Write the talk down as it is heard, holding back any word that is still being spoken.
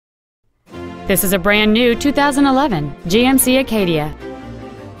This is a brand new 2011 GMC Acadia.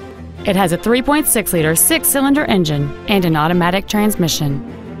 It has a 3.6-liter six-cylinder engine and an automatic transmission.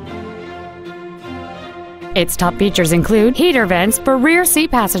 Its top features include heater vents for rear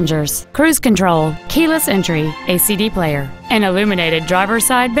seat passengers, cruise control, keyless entry, a CD player, an illuminated driver's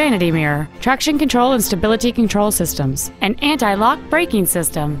side vanity mirror, traction control and stability control systems, an anti-lock braking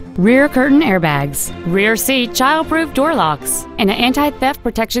system, rear curtain airbags, rear seat child-proof door locks, and an anti-theft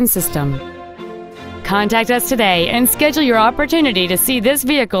protection system. Contact us today and schedule your opportunity to see this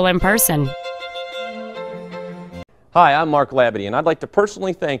vehicle in person. Hi, I'm Mark Labadie, and I'd like to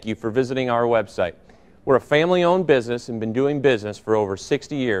personally thank you for visiting our website. We're a family-owned business and been doing business for over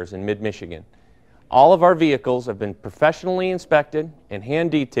 60 years in mid-Michigan. All of our vehicles have been professionally inspected and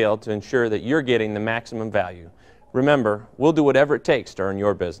hand-detailed to ensure that you're getting the maximum value. Remember, we'll do whatever it takes to earn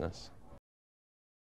your business.